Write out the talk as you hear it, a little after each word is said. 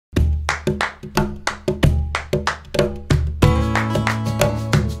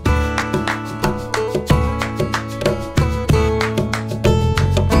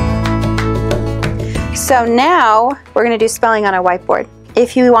So now we're going to do spelling on our whiteboard.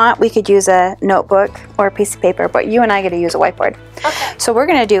 If you want, we could use a notebook or a piece of paper, but you and I get to use a whiteboard. Okay. So we're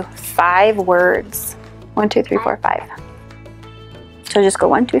going to do 5 words. 1, 2, 3, 4, 5. So just go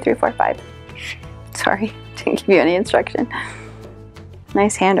 1, 2, 3, 4, 5. Sorry, didn't give you any instruction.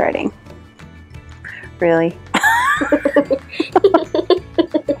 Nice handwriting. Really?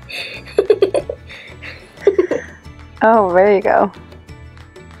 Oh, there you go.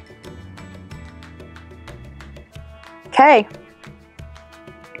 Okay.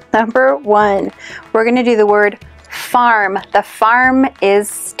 Number 1, we're going to do the word farm. The farm is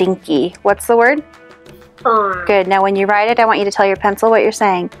stinky. What's the word? Farm. Good. Now when you write it, I want you to tell your pencil what you're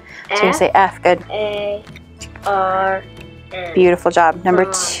saying. So you're going to say F. Good. A-R-N. Beautiful job. Number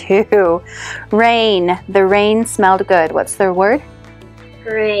 2, rain. The rain smelled good. What's the word?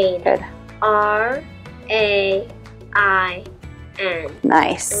 Rain. Good. R-A-I-N.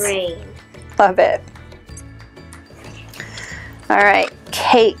 Nice. Rain. Love it. All right.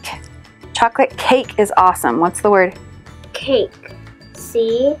 Cake. Chocolate cake is awesome. What's the word? Cake.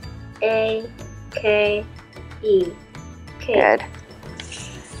 C-A-K-E. Cake. Good.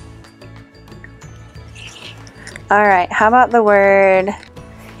 All right. How about the word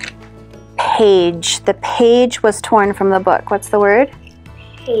page? The page was torn from the book. What's the word?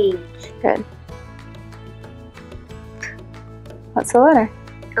 Page. Good. What's the letter?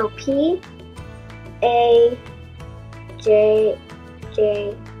 P-A-J-J-E.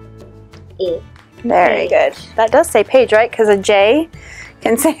 Very good. That does say page, right? Because a J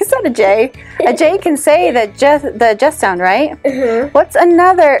can say, is that a J? A J can say the just sound, right? What's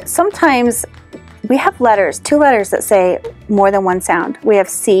another? Sometimes we have letters, 2 letters that say more than one sound. We have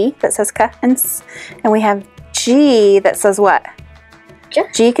C that says K and S, and we have G that says what? J.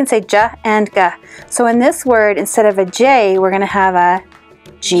 G can say J and G. So in this word, instead of a J, we're going to have a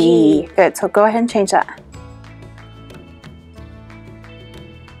G. Good. So go ahead and change that.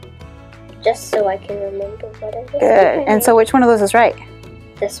 Just so I can remember what it is. Good. And so which one of those is right?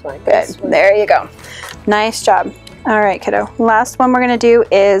 This one. Good. This one. There you go. Nice job. All right, kiddo. Last one we're going to do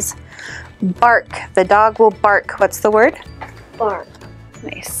is bark. The dog will bark. What's the word? Bark.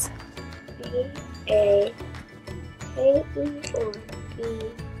 Nice. B-A-K-E-R-B-A-R-K.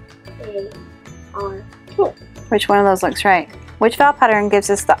 Which one of those looks right? Which vowel pattern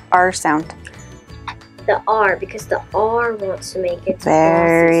gives us the R sound? The R, because the R wants to make it.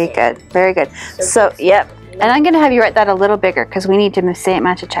 Very good. Very good. So, yep. And I'm going to have you write that a little bigger because we need to say it,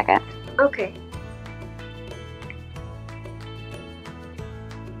 match it, check it. Okay.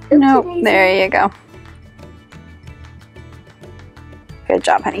 No, there you go. Good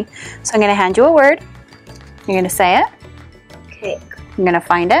job, honey. So I'm going to hand you a word. You're going to say it. Cake. I'm going to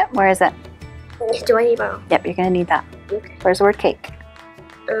find it. Where is it? Do I need my? Yep, you're going to need that. Okay. Where's the word cake?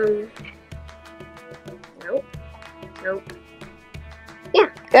 Nope. Nope. Yeah.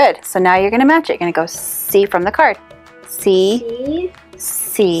 Good. So now you're going to match it. You're going to go C from the card. C.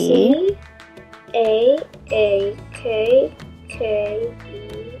 C. A. A. K. K.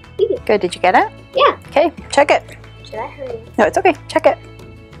 E. E. Good. Did you get it? Yeah. Okay. Check it. Should I hurry? No, it's okay. Check it.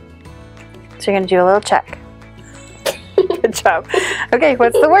 So you're going to do a little check. Good job. Okay.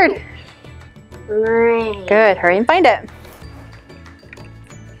 What's the word? Rain. Good. Hurry and find it.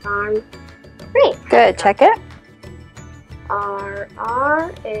 Farm. Rain. Good. Check it. R.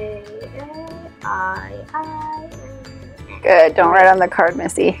 R. A. A. I. I. N. Good. Don't write on the card,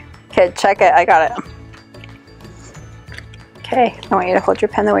 Missy. Okay. Check it. I got it. Okay. I want you to hold your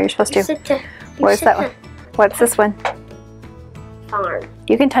pen the way you're supposed to. Where's that one? What's this one? Farm.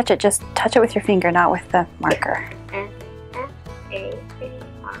 You can touch it. Just touch it with your finger, not with the marker. F-A-A-R-R-M-N.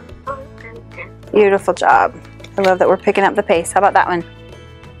 Beautiful job. I love that we're picking up the pace. How about that one?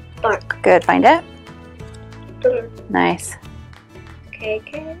 Bark. Good. Find it. Nice.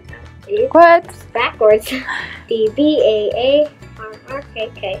 K-K. What? Backwards. B-B-A-A-R-R-K-K.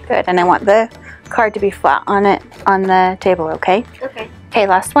 Good. And I want the card to be flat on it on the table, okay? Okay. Okay,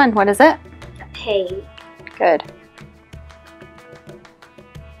 last one. What is it? Page. Good.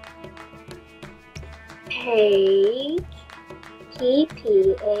 Page.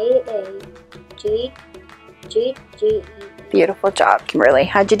 P-P-A-A-G-G-G-E. Beautiful job, Kimberly.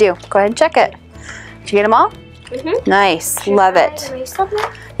 How'd you do? Go ahead and check it. Did you get them all? Mm-hmm. Nice. Love it.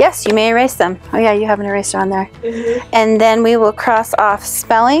 Yes, you may erase them. Oh yeah, you have an eraser on there. Mm-hmm. And then we will cross off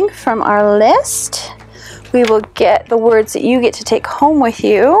spelling from our list. We will get the words that you get to take home with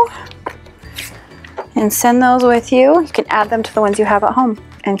you and send those with you. You can add them to the ones you have at home.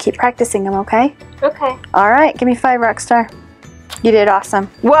 and keep practicing them, okay? Okay. All right, give me 5, Rockstar. You did awesome.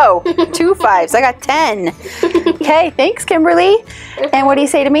 Whoa, 2 5s. I got 10. Okay, thanks, Kimberly. And what do you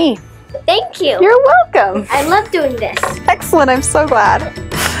say to me? Thank you. You're welcome. I love doing this. Excellent, I'm so glad.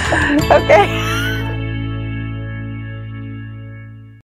 Okay.